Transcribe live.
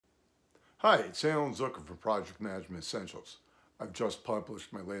Hi, it's Alan Zucker for Project Management Essentials. I've just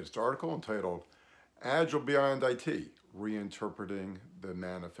published my latest article entitled Agile Beyond IT, Reinterpreting the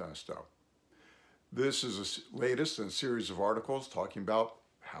Manifesto. This is the latest in a series of articles talking about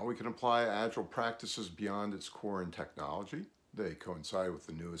how we can apply Agile practices beyond its core in technology. They coincide with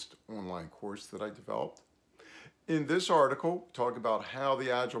the newest online course that I developed. In this article, talk about how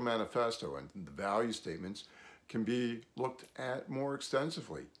the Agile Manifesto and the value statements can be looked at more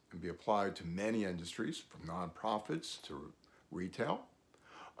extensively and be applied to many industries, from nonprofits to retail.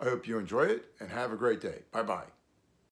 I hope you enjoy it and have a great day. Bye-bye.